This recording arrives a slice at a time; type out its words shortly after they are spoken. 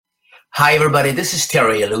Hi, everybody. This is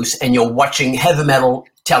Terry Ilous, and you're watching Heavy Metal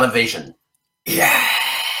Television. Yeah.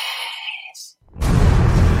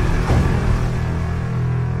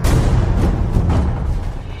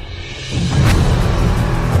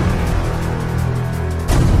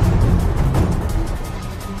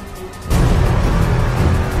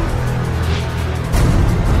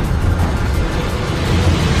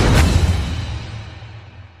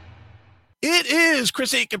 It is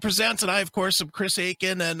Chris Aiken Presents, and I, of course, am Chris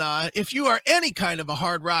Aiken. And if you are any kind of a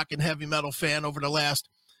hard rock and heavy metal fan over the last,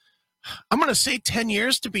 I'm going to say 10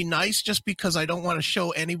 years to be nice, just because I don't want to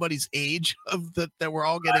show anybody's age of that we're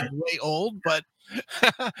all getting way old. But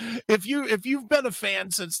if you've been a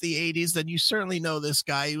fan since the 80s, then you certainly know this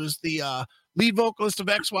guy. He was the lead vocalist of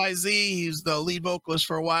XYZ. He's the lead vocalist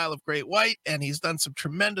for a while of Great White, and he's done some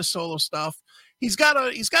tremendous solo stuff. He's got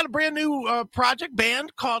a brand new project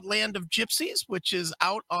band called Land of Gypsies, which is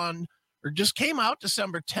out on, or just came out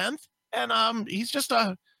December 10th. And he's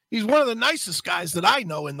one of the nicest guys that I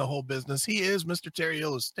know in the whole business. He is Mr. Terry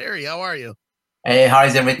Ilous. Terry, how are you? Hey, how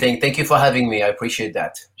is everything? Thank you for having me. I appreciate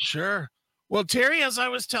that. Sure. Well, Terry, as I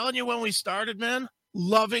was telling you when we started, man,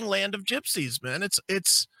 loving Land of Gypsies, man.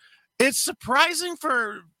 It's surprising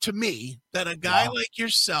to me that a guy like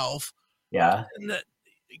yourself,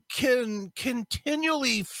 can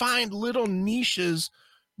continually find little niches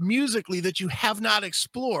musically that you have not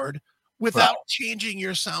explored without changing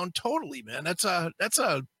your sound totally, man. That's a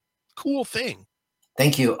cool thing.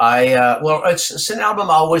 Thank you. It's an album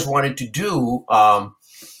I always wanted to do.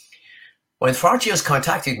 When Frontiers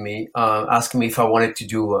contacted me, asking me if I wanted to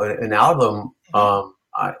do an album,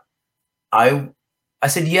 I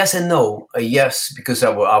said yes and no. Yes, because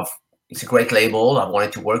it's a great label. I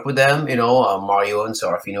wanted to work with them. Mario and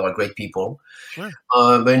Serafino are great people. Sure.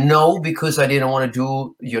 But no, because I didn't want to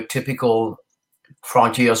do your typical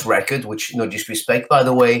Frontiers record, which, no disrespect, by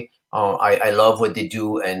the way. I love what they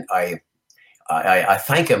do, and I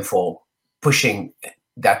thank them for pushing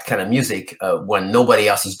that kind of music when nobody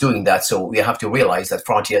else is doing that. So we have to realize that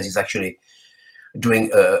Frontiers is actually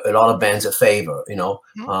doing a lot of bands a favor,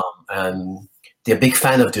 and they're a big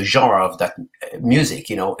fan of the genre of that music,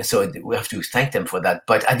 so we have to thank them for that.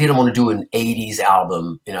 But I didn't want to do an 80s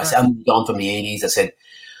album. So I moved on from the 80s. I said,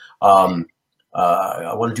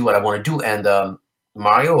 I want to do what I want to do. And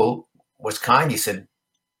Mario was kind. He said,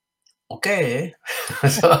 okay.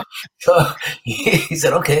 so he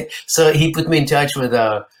said, okay. So he put me in touch with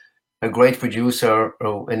a great producer,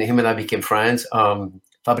 and him and I became friends,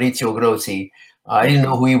 Fabrizio Grozzi. I didn't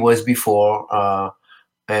know who he was before.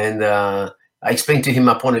 And I explained to him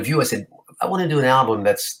my point of view. I said, I want to do an album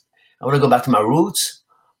I want to go back to my roots.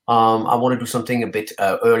 I want to do something a bit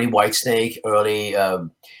early Whitesnake, early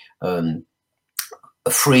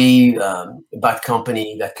Free, Bad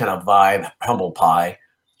Company, that kind of vibe, Humble Pie.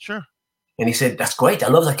 Sure. And he said, that's great. I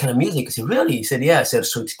love that kind of music. I said, really? He said, yeah. I said,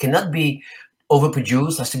 so it cannot be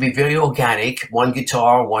overproduced. It has to be very organic. One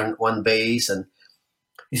guitar, one bass. And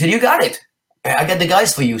he said, you got it. I got the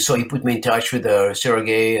guys for you. So he put me in touch with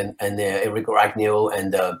Sergey and Eric Ragnio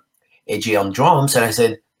and AJ on drums. And I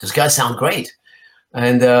said, those guys sound great.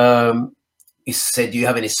 And he said, do you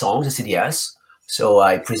have any songs? I said, yes. So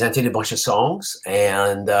I presented a bunch of songs.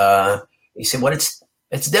 And he said, well,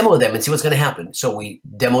 let's demo them and see what's going to happen. So we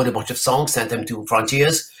demoed a bunch of songs, sent them to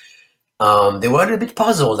Frontiers. They were a little bit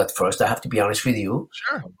puzzled at first, I have to be honest with you.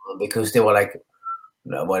 Sure. Because they were like,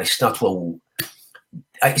 well, it's not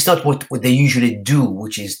what they usually do,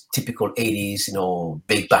 which is typical 80s,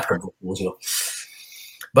 big backup vocals,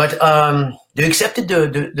 But they accepted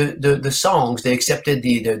the songs, they accepted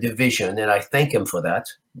the vision, and I thank them for that,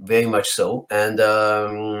 very much so. And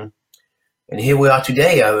here we are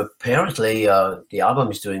today. Apparently, the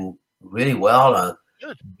album is doing really well.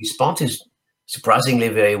 Good. Response is surprisingly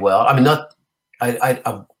very well. I mean,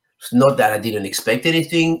 it's not that I didn't expect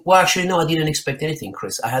anything. Well, actually, no, I didn't expect anything,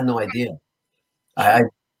 Chris. I had no idea.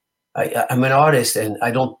 I'm an artist, and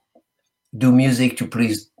I don't do music to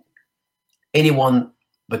please anyone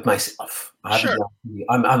but myself. Sure.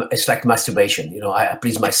 It's like masturbation, I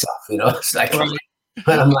please myself, It's like, and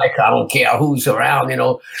I'm like, I don't care who's around,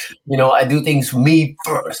 I do things for me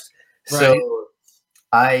first. Right. So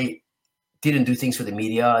I didn't do things for the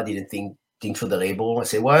media. I didn't think things for the label. I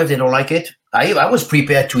say, well, if they don't like it, I was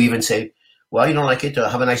prepared to even say, well, you don't like it,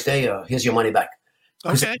 have a nice day. Here's your money back.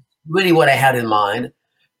 Okay. Really what I had in mind.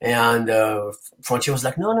 And Frontier was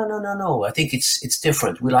like, no. I think it's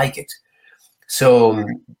different. We like it. So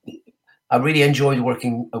I really enjoyed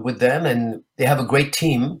working with them, and they have a great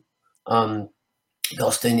team.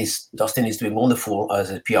 Dustin is doing wonderful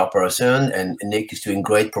as a PR person, and Nick is doing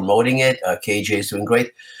great promoting it. KJ is doing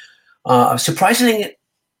great. Surprisingly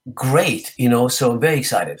great, so I'm very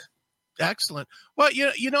excited. Excellent. Well,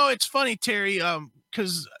 it's funny, Terry,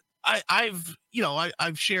 because I've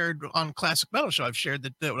shared on Classic Metal Show, I've shared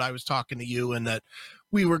that I was talking to you and that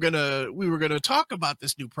we were gonna talk about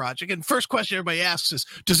this new project. And first question everybody asks is,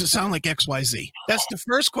 does it sound like XYZ? That's the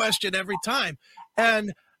first question every time.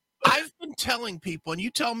 And I've been telling people, and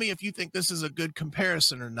you tell me if you think this is a good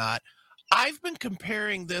comparison or not. I've been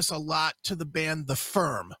comparing this a lot to the band The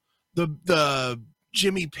Firm, the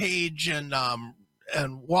Jimmy Page and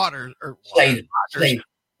Water or Slade.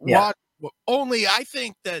 Yeah. Only I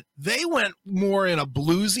think that they went more in a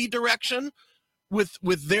bluesy direction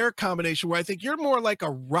with their combination, where I think you're more like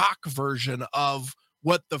a rock version of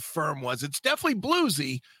what The Firm was. It's definitely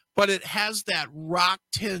bluesy, but it has that rock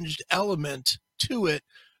tinged element to it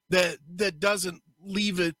that doesn't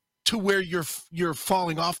leave it to where you're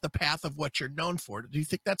falling off the path of what you're known for. Do you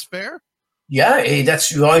think that's fair? Yeah,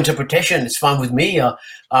 that's your interpretation. It's fine with me.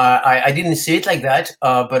 I didn't see it like that,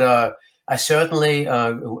 but I certainly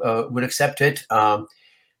would accept it.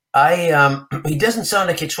 It doesn't sound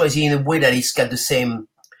like XYZ in a way that it's got the same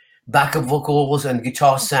backup vocals and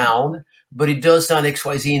guitar sound, but it does sound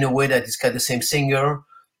XYZ in a way that it's got the same singer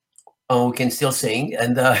who can still sing,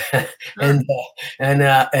 and and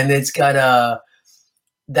it's got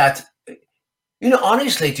that.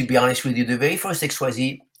 Honestly, to be honest with you, the very first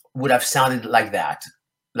XYZ would have sounded like that,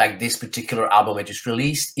 like this particular album I just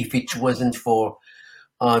released, if it wasn't for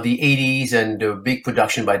the 80s and the big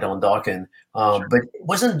production by Don Darkin. But it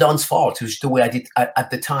wasn't Don's fault. It was the way I did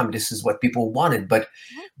at the time. This is what people wanted. But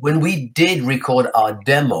when we did record our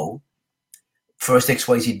demo, first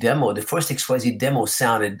XYZ demo, the first XYZ demo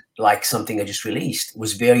sounded like something I just released. It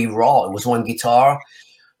was very raw. It was one guitar,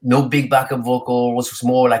 no big backup vocals. It was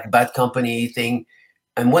more like a Bad Company thing.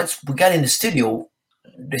 And once we got in the studio,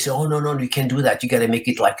 they said, "Oh, no, you can't do that. You got to make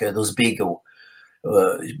it like those big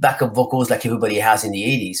backup vocals like everybody has in the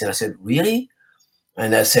 80s. And I said, "Really?"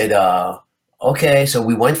 And I said, "Okay." So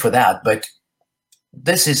we went for that. But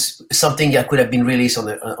this is something that could have been released on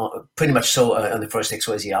the pretty much so on the first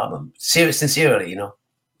XYZ album. Sincerely,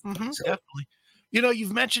 Mm-hmm, so. Definitely.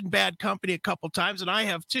 You've mentioned Bad Company a couple times, and I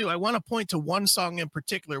have too. I want to point to one song in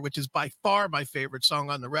particular, which is by far my favorite song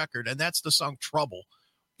on the record, and that's the song Trouble.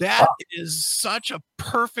 That is such a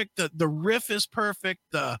perfect, the riff is perfect.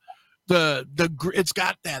 It's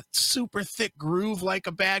got that super thick groove like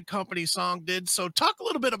a Bad Company song did. So talk a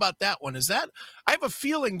little bit about that one. I have a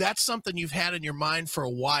feeling that's something you've had in your mind for a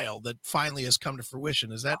while that finally has come to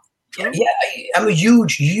fruition. Is that true? Yeah, I'm a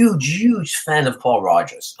huge fan of Paul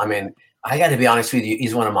Rodgers. I mean, I got to be honest with you,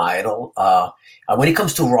 he's one of my idols. When it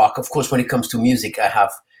comes to rock, of course, when it comes to music,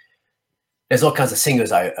 there's all kinds of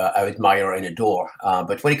singers I admire and adore.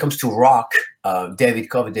 But when it comes to rock, David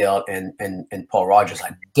Coverdale and Paul Rodgers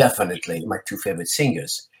are definitely my two favorite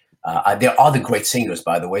singers. There are other great singers,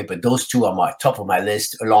 by the way, but those two are my top of my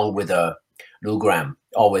list, along with Lou Gramm.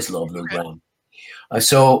 Always loved Lou Gramm.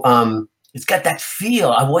 So it's got that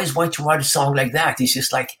feel. I always wanted to write a song like that.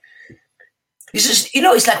 It's like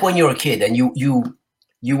when you're a kid and you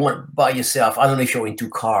want by yourself. I don't know if you're into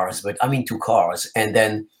cars, but I'm into cars, and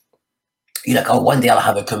then you're like, "Oh, one day I'll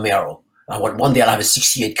have a Camaro. One day I'll have a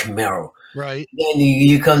 68 Camaro." Right. Then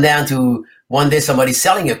you come down to one day somebody's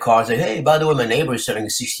selling a car. Say, "Hey, by the way, my neighbor is selling a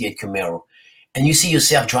 68 Camaro." And you see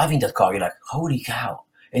yourself driving that car. You're like, "Holy cow."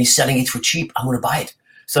 And he's selling it for cheap. I'm going to buy it.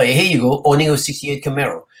 So here you go, owning a 68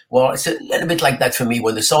 Camaro. Well, it's a little bit like that for me.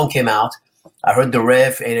 When the song came out, I heard the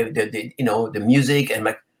riff and the music, and I'm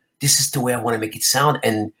like, this is the way I want to make it sound.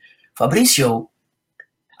 And Fabrizio,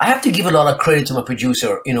 I have to give a lot of credit to my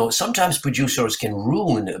producer. Sometimes producers can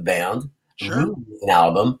ruin a band, ruin an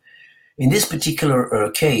album. In this particular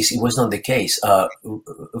case, it was not the case.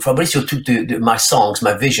 Fabrizio took my songs,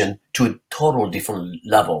 my vision, to a total different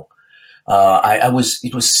level. It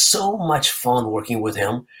was so much fun working with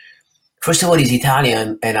him. First of all, he's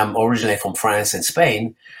Italian, and I'm originally from France and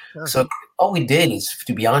Spain. Sure. So all we did is,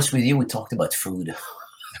 to be honest with you, we talked about food.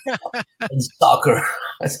 And soccer.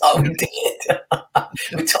 That's all we did.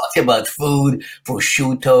 We talked about food,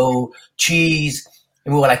 prosciutto, cheese,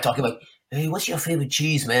 and we were like talking about, "Hey, what's your favorite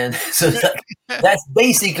cheese, man?" So that's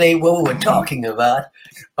basically what we were talking about.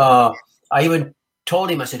 I even told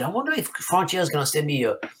him, I said, "I wonder if Frontier is going to send me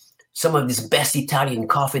some of this best Italian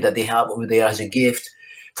coffee that they have over there as a gift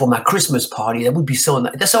for my Christmas party. That would be so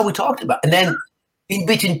nice." That's all we talked about. And then in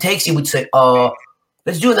between takes, he would say,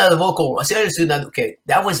 "Let's do another vocal." I said, "Let's do another." Okay,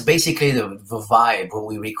 that was basically the vibe when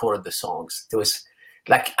we recorded the songs. It was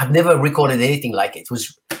like, I've never recorded anything like it. It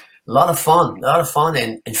was a lot of fun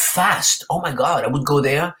and fast. Oh my God. I would go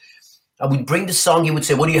there. I would bring the song. He would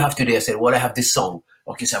say, "What do you have today?" I said, "Well, I have this song."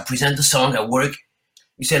 Okay, so I present the song. I work.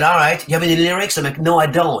 He said, all right, you have any lyrics? I'm like, no, I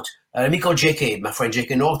don't. Let me call JK, my friend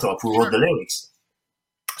JK Northrop, who wrote the lyrics.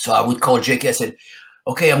 So I would call JK. I said,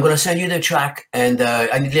 okay, I'm going to send you the track, and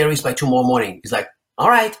I need lyrics by tomorrow morning. He's like, all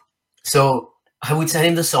right. So I would send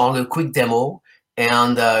him the song, a quick demo.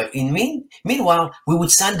 And meanwhile, we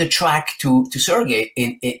would send the track to Sergey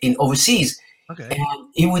in overseas. Okay. And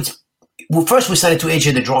he would, first we sent it to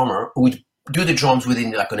AJ, the drummer, who would do the drums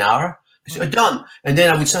within like an hour. So done. And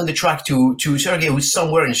then I would send the track to Sergey, who's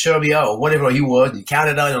somewhere in Serbia or whatever he was, in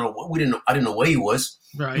Canada. I don't know. I didn't know where he was.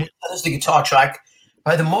 Right. That's the guitar track.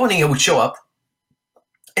 By the morning, I would show up,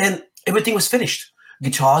 and everything was finished.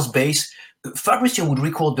 Guitars, bass. Fabricio would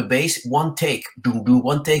record the bass, one take, boom, boom,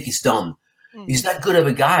 one take is done. He's that good of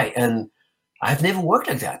a guy, and I've never worked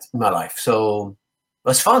like that in my life, so it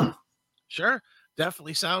was fun. Sure,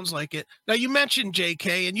 definitely sounds like it. Now, you mentioned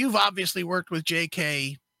JK, and you've obviously worked with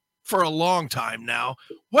JK for a long time now.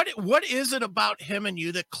 What is it about him and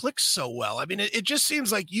you that clicks so well? I mean, it just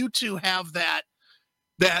seems like you two have that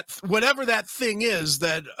whatever that thing is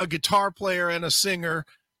that a guitar player and a singer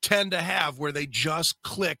tend to have, where they just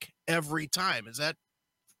click every time. Is that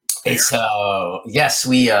fair? It's yes,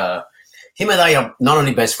 we him and I are not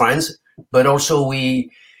only best friends, but also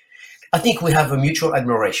I think we have a mutual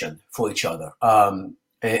admiration for each other, and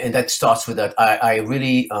that starts with that. I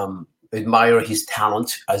really admire his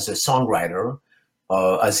talent as a songwriter,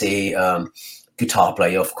 as a guitar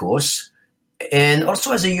player, of course, and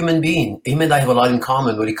also as a human being. Him and I have a lot in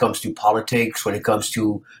common when it comes to politics, when it comes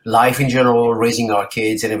to life in general, raising our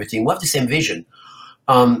kids and everything. We have the same vision.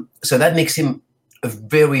 So that makes him a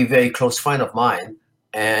very, very close friend of mine.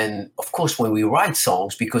 And of course, when we write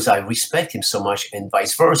songs, because I respect him so much and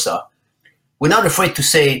vice versa, we're not afraid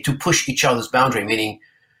to push each other's boundary, meaning,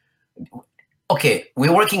 okay, we're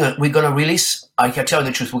going to release, I can tell you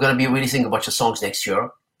the truth, we're going to be releasing a bunch of songs next year.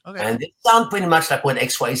 Okay. And they sound pretty much like what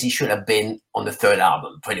XYZ should have been on the third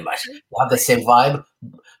album, pretty much. They have the same vibe,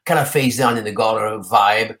 kind of phase down in the gutter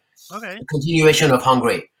vibe. Okay. Continuation of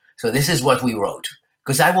Hungry. So this is what we wrote,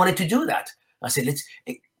 because I wanted to do that. I said, let's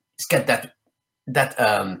get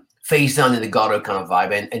that phase down in the gutter kind of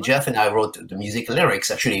vibe. And Jeff and I wrote the music and lyrics.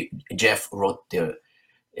 Actually, Jeff wrote the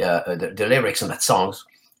lyrics on that songs.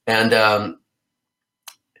 And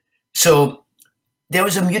so there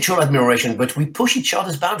is a mutual admiration, but we push each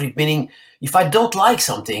other's boundaries, meaning if I don't like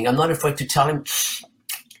something, I'm not afraid to tell him,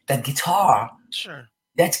 that guitar, sure,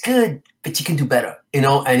 that's good, but you can do better,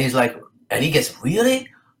 And he's like, and he gets, really?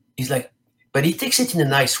 He's like, but he takes it in a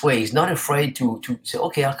nice way. He's not afraid to say,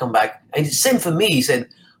 okay, I'll come back. And the same for me. He said,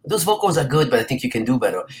 those vocals are good, but I think you can do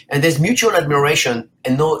better. And there's mutual admiration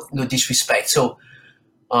and no disrespect. So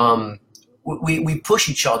we push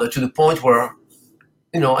each other to the point where,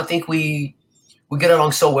 I think we get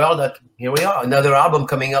along so well that here we are, another album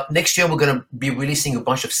coming up. Next year, we're going to be releasing a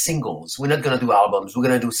bunch of singles. We're not going to do albums. We're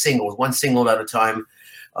going to do singles, one single at a time.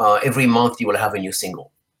 Every month, you will have a new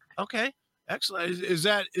single. Okay, excellent. Is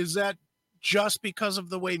that just because of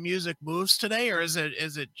the way music moves today, or is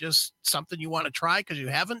it just something you want to try because you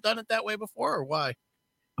haven't done it that way before, or why?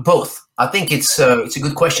 Both. I think it's a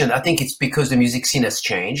good question. I think it's because the music scene has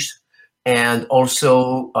changed, and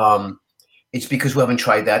also it's because we haven't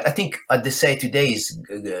tried that. I think they say today is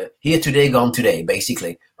here today, gone today,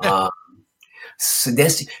 basically. So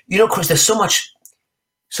there's, Chris, there's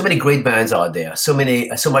so many great bands out there, so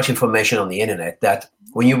much information on the internet that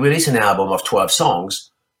when you release an album of 12 songs,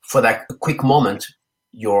 for that quick moment,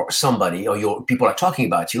 you're somebody or your people are talking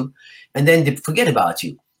about you, and then they forget about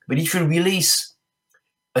you. But if you release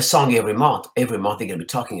a song every month they're going to be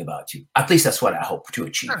talking about you. At least that's what I hope to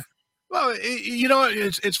achieve. Sure. Well,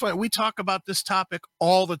 it's funny. We talk about this topic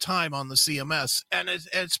all the time on the CMS, and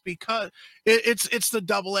it's because it's the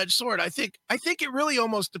double-edged sword. I think it really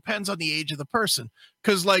almost depends on the age of the person,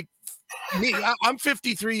 because like me, I'm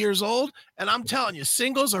 53 years old, and I'm telling you,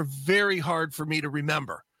 singles are very hard for me to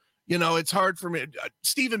remember. It's hard for me.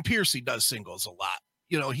 Stephen Piercy does singles a lot.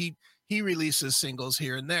 He releases singles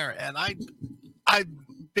here and there, and I'm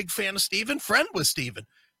big fan of Stephen, friend with Stephen.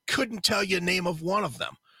 Couldn't tell you a name of one of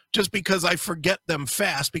them, just because I forget them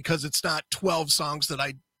fast, because it's not 12 songs that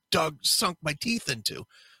I sunk my teeth into.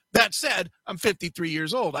 That said, I'm 53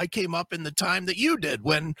 years old. I came up in the time that you did,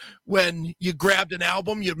 when you grabbed an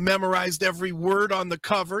album, you memorized every word on the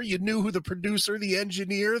cover, you knew who the producer, the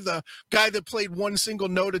engineer, the guy that played one single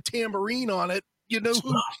note of tambourine on it, you knew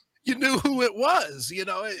who it was.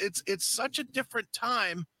 It's such a different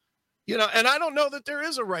time, and I don't know that there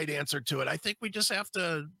is a right answer to it. I think we just have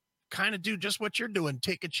to kind of do just what you're doing,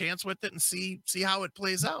 take a chance with it and see how it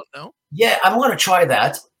plays out. No? Yeah, I'm going to try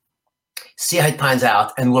that. See how it pans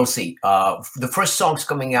out, and we'll see. The first song's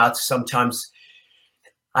coming out sometimes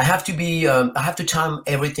I have to be. I have to time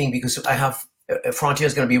everything because I have Frontier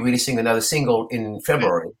is going to be releasing another single in Okay.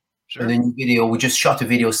 February, and Sure. the new video. We just shot a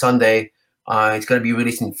video Sunday. It's going to be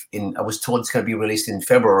released in. I was told it's going to be released in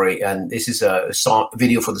February, and this is a song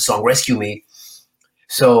video for the song "Rescue Me."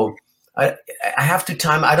 So I I have to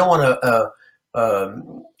time. I don't want to.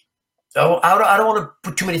 I don't want to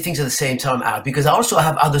put too many things at the same time out because I also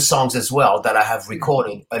have other songs as well that I have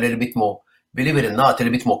recorded a little bit more. Believe it or not, a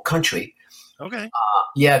little bit more country. Okay.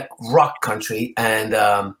 Yeah, rock country, and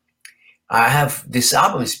I have this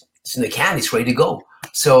album. It's in the can. It's ready to go.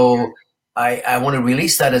 So I want to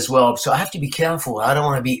release that as well. So I have to be careful. I don't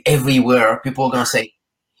want to be everywhere. People are gonna say.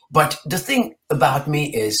 But the thing about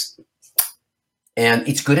me is, and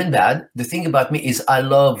it's good and bad. The thing about me is, I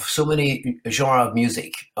love so many genre of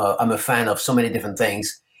music. I'm a fan of so many different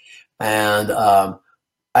things, and I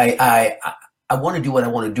I I want to do what I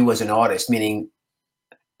want to do as an artist. Meaning,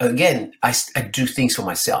 again, I do things for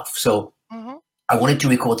myself. So Hmm. I wanted to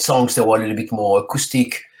record songs that were a little bit more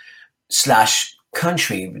acoustic slash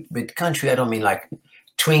country. But country, I don't mean like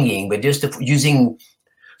twinging, but just using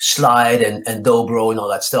slide and dobro and all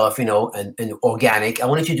that stuff, and organic. I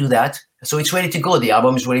wanted to do that. So it's ready to go. The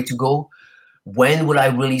album is ready to go. When will I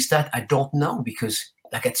release that? I don't know because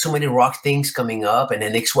I got so many rock things coming up and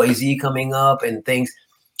then XYZ coming up and things.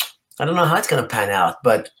 I don't know how it's going to pan out,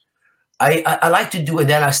 but I like to do it. And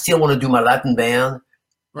then I still want to do my Latin band.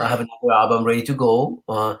 I have Right. another album ready to go.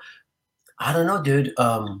 I don't know, dude.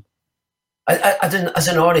 As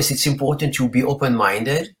an artist, it's important to be open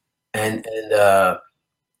minded, and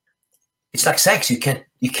it's like sex. You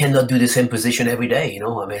cannot do the same position every day. I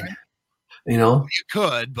mean, Right. you know. You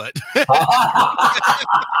could, but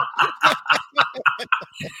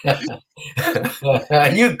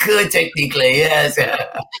You could technically, yes.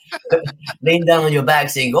 Laying down on your back,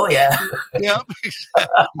 saying, "Oh yeah." yeah.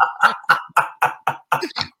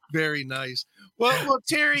 Very nice. Well,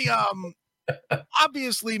 Terry,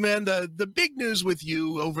 obviously, man, the big news with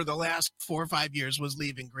you over the last 4 or 5 years was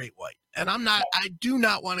leaving Great White. And I do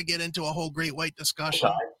not want to get into a whole Great White discussion.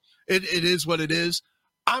 It is what it is.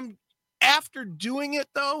 I'm After doing it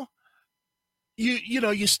though,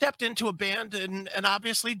 you stepped into a band and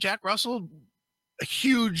obviously Jack Russell, a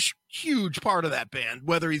huge part of that band,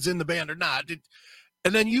 whether he's in the band or not.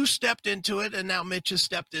 And then you stepped into it, and now Mitch has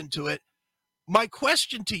stepped into it. My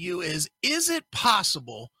question to you is it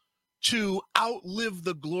possible to outlive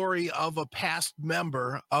the glory of a past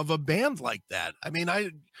member of a band like that? I mean,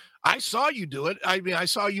 I saw you do it. I mean, I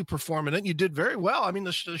saw you perform in it. And you did very well. I mean,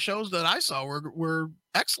 the shows that I saw were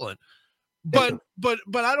excellent. Thank But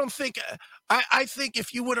you. I don't think I think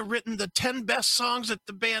if you would have written the 10 best songs that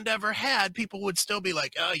the band ever had, people would still be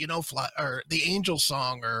like, oh, Fly, or the Angel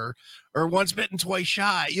song, or Once Bitten, Twice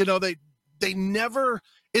Shy. They never.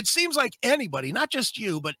 It seems like anybody, not just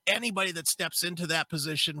you, but anybody that steps into that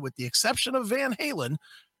position, with the exception of Van Halen,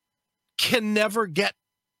 can never get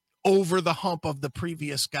over the hump of the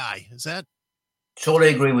previous guy. Is that Totally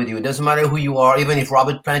agree with you. It doesn't matter who you are. Even if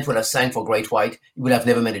Robert Plant would have sang for Great White, it would have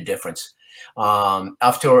never made a difference.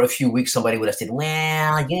 After a few weeks, somebody would have said,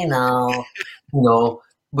 "Well,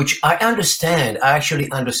 which I understand. I actually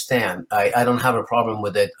understand. I don't have a problem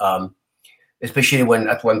with it. Especially when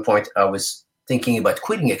at one point I was thinking about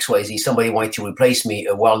quitting XYZ. Somebody wanted to replace me,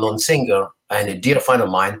 a well-known singer and a dear friend of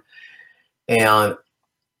mine, and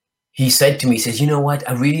he said to me, he says, "You know what?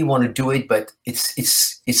 I really want to do it, but it's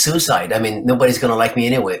suicide. I mean, nobody's gonna like me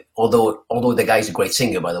anyway. Although the guy's a great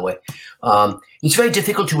singer, by the way, it's very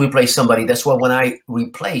difficult to replace somebody. That's why when I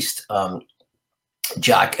replaced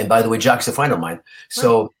Jack, and by the way, Jack's a friend of mine, right?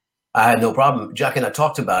 so I had no problem. Jack and I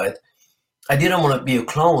talked about it. I didn't want to be a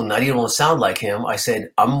clone. I didn't want to sound like him. I said,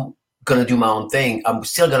 I'm gonna do my own thing. I'm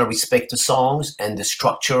still gonna respect the songs and the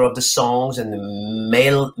structure of the songs and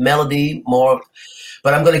the melody more."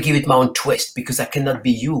 But I'm going to give it my own twist because I cannot be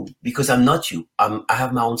you because I'm not you. I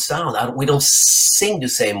have my own sound. We don't sing the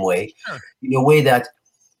same way, Sure. in a way that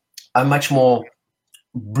I'm much more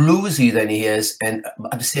bluesy than he is, and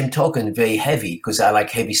at the same token, very heavy because I like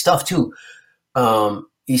heavy stuff too.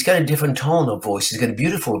 He's got a different tone of voice. He's got a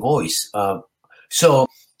beautiful voice. So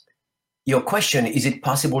your question, is it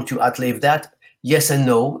possible to outlive that? Yes and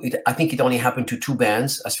no. I think it only happened to two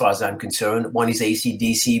bands as far as I'm concerned. One is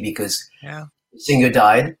AC/DC because Yeah. the singer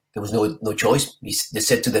died. There was no choice. They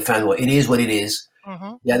said to the fan, "Well, it is what it is."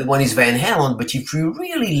 Mm-hmm. The other one is Van Halen. But if you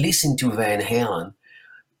really listen to Van Halen,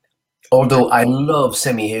 although I love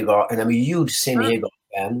Sammy Hagar and I'm a huge Sammy Sure. Hagar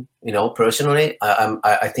fan, personally,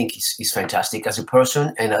 I think he's fantastic as a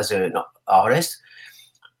person and as an artist.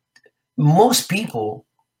 Most people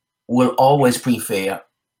will always prefer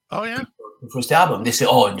Oh yeah. the first album. They say,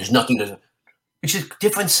 "Oh, there's nothing." which is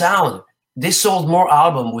different sound. They sold more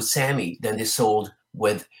album with Sammy than they sold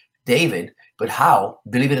with David. But how?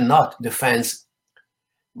 Believe it or not, the fans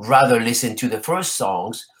rather listen to the first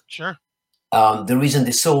songs. Sure. The reason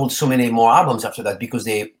they sold so many more albums after that, because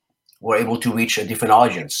they were able to reach a different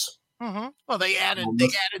audience. Mm-hmm. Well, they added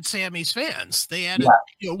Sammy's fans. They added,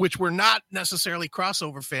 which were not necessarily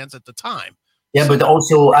crossover fans at the time. Yeah, but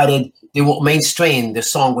also added, they were mainstream. The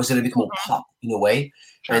song was a little bit more pop in a way,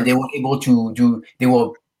 and they were able to do. They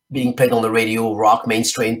were being played on the radio, rock,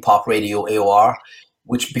 mainstream, pop radio, AOR.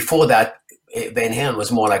 Which before that, Van Halen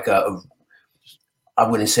was more like I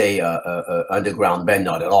wouldn't say a underground band,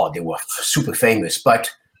 not at all. They were super famous, but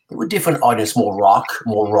they were different audience, more rock,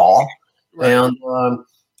 more raw, and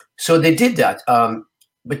so they did that.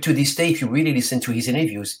 But to this day, if you really listen to his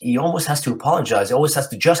interviews, he almost has to apologize. He always has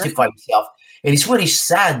to justify himself. And it's really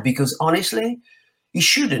sad because honestly, he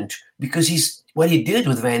shouldn't, because what he did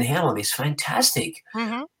with Van Halen is fantastic.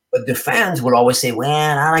 Mm-hmm. But the fans will always say, well,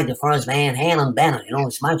 I like the first Van Halen band.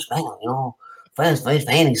 It's much better. First Van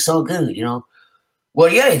Halen is so good,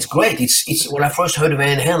 Well, yeah, it's great. It's when I first heard of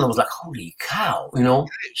Van Halen, I was like, holy cow,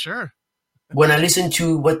 Sure. When I listened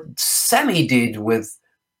to what Sammy did with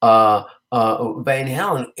Van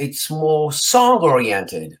Halen, it's more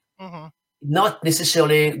song-oriented. Mm-hmm. Not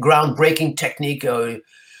necessarily groundbreaking technique. The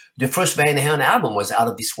first Van Halen album was out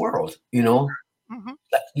of this world, Mm-hmm.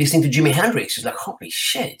 Like listening to Jimi Hendrix is like, holy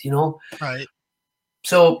shit, Right.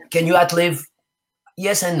 So can you outlive?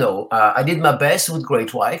 Yes and no. I did my best with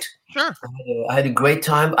Great White. Sure. I had a great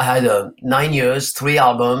time. I had 9 years, 3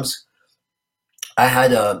 albums. I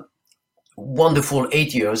had a wonderful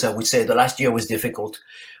 8 years. I would say the last year was difficult,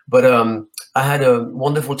 but I had a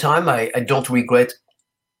wonderful time. I don't regret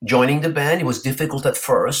joining the band. It was difficult at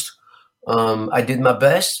first. I did my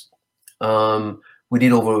best. We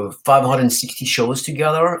did over 560 shows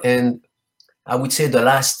together. And I would say the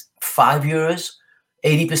last 5 years,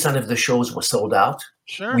 80% of the shows were sold out.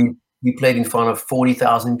 Sure. We played in front of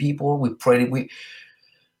 40,000 people.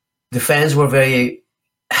 The fans were very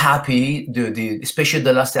happy. Especially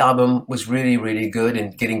the last album was really, really good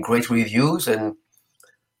and getting great reviews. And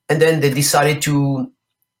then they decided to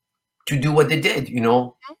do what they did,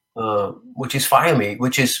 which is fire me,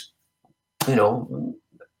 which is,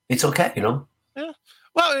 it's okay, Yeah.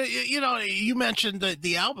 Well, you mentioned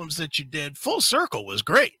the albums that you did. Full Circle was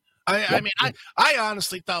great. I mean, I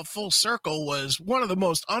honestly thought Full Circle was one of the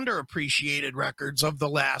most underappreciated records of the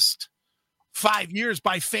last 5 years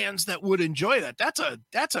by fans that would enjoy that.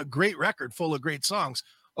 That's a great record full of great songs.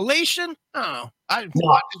 Elation, I don't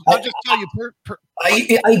know. I'll just tell you.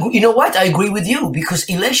 You know what? I agree with you, because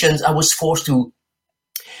Elations, I was forced to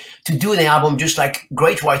do an album just like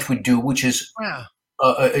Great White would do, which is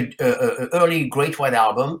early Great White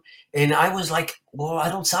album. And I was like, well, I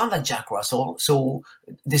don't sound like Jack Russell. So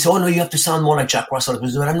they said, oh, no, you have to sound more like Jack Russell.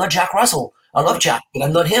 But I'm not Jack Russell. I love Jack, but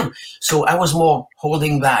I'm not him. So I was more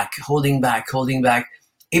holding back. Even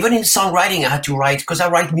in songwriting, I had to write, because I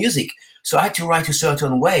write music. So I had to write a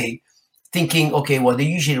certain way, thinking, okay, well, they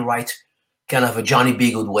usually write kind of a Johnny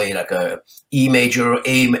B. Good way, like a E major,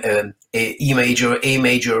 E major, A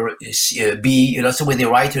major, B. That's the way they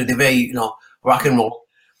write. They're very, rock and roll.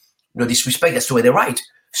 No disrespect, that's the way they write.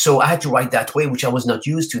 So I had to write that way, which I was not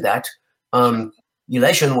used to that.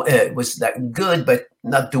 Elation was that good, but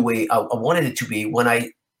not the way I wanted it to be. When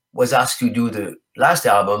I was asked to do the last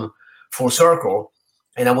album, Full Circle,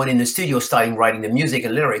 and I went in the studio starting writing the music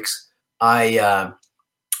and lyrics, I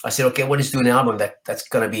said, okay, what is doing an album that's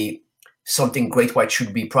going to be something Great White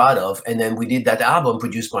should be proud of? And then we did that album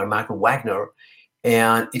produced by Michael Wagner,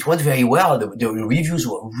 and it went very well. The reviews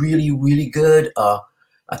were really, really good. I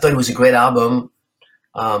thought it was a great album.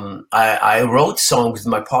 I wrote songs with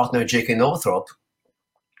my partner, J.K. Northrup,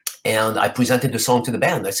 and I presented the song to the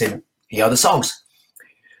band. I said, here are the songs.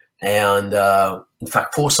 And in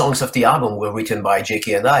fact, 4 songs of the album were written by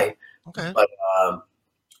J.K. and I. Okay. But,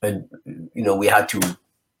 we had to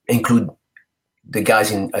include the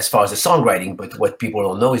guys in as far as the songwriting, but what people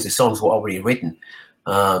don't know is the songs were already written.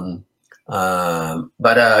 It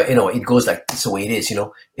goes like it's the way it is,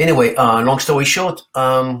 Anyway, long story short,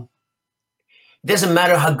 it doesn't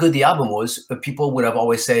matter how good the album was, but people would have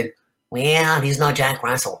always said, well, he's not Jack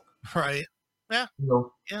Russell. Right. Yeah.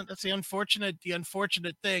 Yeah, that's the unfortunate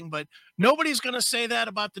thing, but nobody's going to say that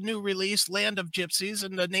about the new release, Land of Gypsies,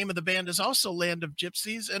 and the name of the band is also Land of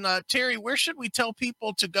Gypsies. And Terry, where should we tell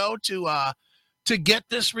people to go to get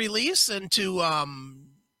this release and to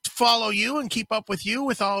follow you and keep up with you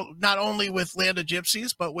with not only with Land of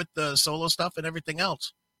Gypsies, but with the solo stuff and everything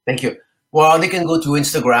else? Thank you. Well, they can go to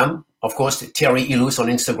Instagram, of course, Terry Ilous on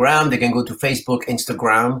Instagram. They can go to Facebook,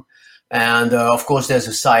 Instagram, And of course, there's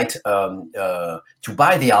a site to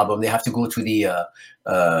buy the album. They have to go to the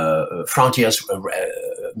Frontiers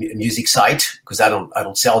music site, because I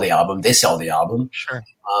don't sell the album. They sell the album. Sure.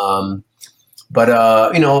 But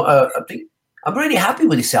I think I'm really happy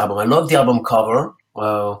with this album. I love the album cover.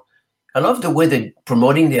 I love the way they're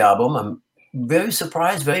promoting the album. I'm very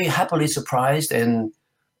surprised, very happily surprised, and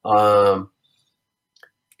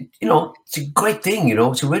it's a great thing.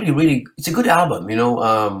 It's a really, it's a good album.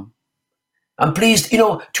 I'm pleased,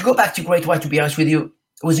 to go back to Great White, to be honest with you,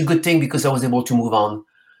 it was a good thing because I was able to move on.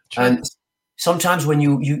 Sure. And sometimes when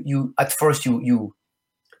you at first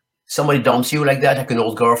somebody dumps you like that, like an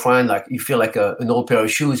old girlfriend, like you feel like an old pair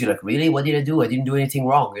of shoes. You're like, really? What did I do? I didn't do anything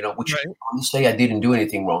wrong, which right. Honestly, I didn't do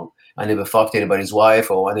anything wrong. I never fucked anybody's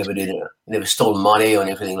wife, or I never stole money or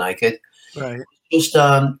anything like it. Right. Just,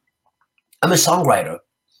 I'm a songwriter,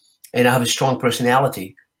 and I have a strong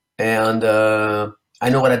personality, and I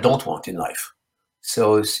know what I don't want in life.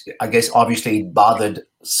 So I guess obviously it bothered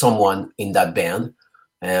someone in that band,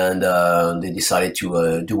 and they decided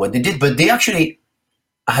to do what they did. But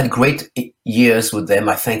I had great years with them.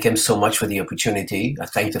 I thank them so much for the opportunity. I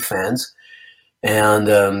thank the fans, and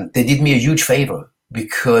they did me a huge favor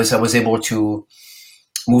because I was able to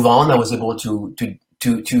move on. I was able to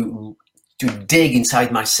dig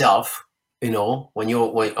inside myself. When I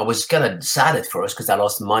was kind of sad at first because I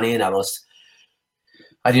lost money and I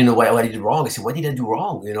didn't know what I did wrong. I said, what did I do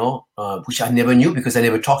wrong? Which I never knew because I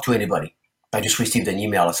never talked to anybody. I just received an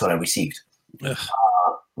email. That's what I received.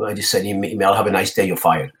 I just said, email, have a nice day, you're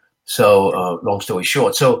fired. So long story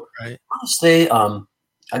short. So right. Honestly, I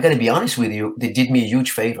got to be honest with you. They did me a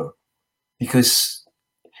huge favor because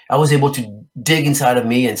I was able to dig inside of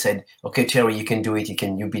me and said, okay, Terry, you can do it.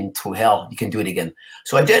 You've been through hell. You can do it again.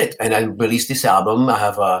 So I did it. And I released this album. I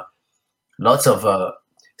have lots of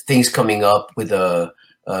things coming up with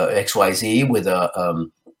XYZ, with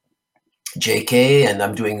JK, and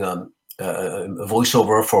I'm doing a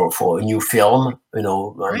voiceover for a new film.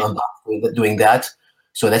 Right. I'm doing that.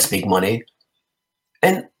 So that's big money.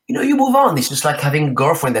 And, you move on. It's just like having a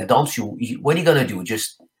girlfriend that dumps you. What are you going to do?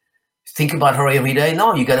 Just think about her every day?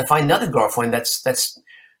 No, you got to find another girlfriend that's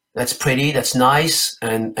pretty, that's nice,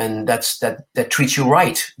 and that treats you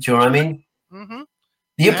right. Do you know what I mean? Mm-hmm.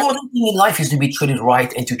 The important thing in life is to be treated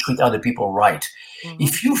right and to treat other people right. Mm-hmm.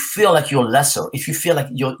 If you feel like you're lesser, if you feel like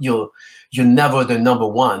you're never the number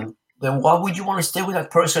one, then why would you want to stay with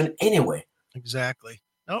that person anyway? Exactly.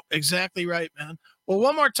 Nope, exactly right, man. Well,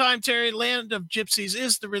 one more time, Terry, Land of Gypsies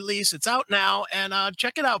is the release. It's out now, and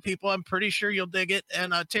check it out, people. I'm pretty sure you'll dig it.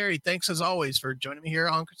 And Terry, thanks as always for joining me here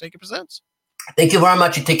on Chris Akin Presents. Thank you very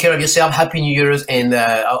much. You take care of yourself. Happy New Year's, and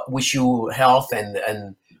I wish you health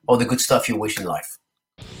and all the good stuff you wish in life.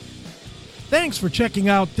 Thanks for checking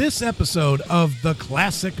out this episode of The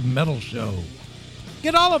Classic Metal Show.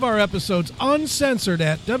 Get all of our episodes uncensored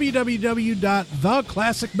at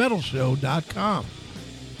www.theclassicmetalshow.com.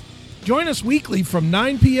 Join us weekly from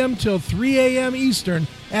 9 p.m. till 3 a.m. Eastern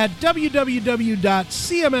at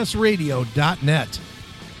www.cmsradio.net.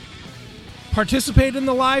 Participate in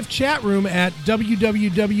the live chat room at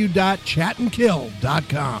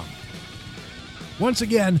www.chatandkill.com. Once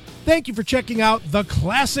again, thank you for checking out The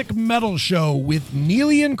Classic Metal Show with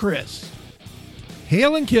Neely and Chris.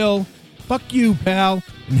 Hail and kill, fuck you, pal,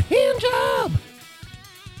 and hand job!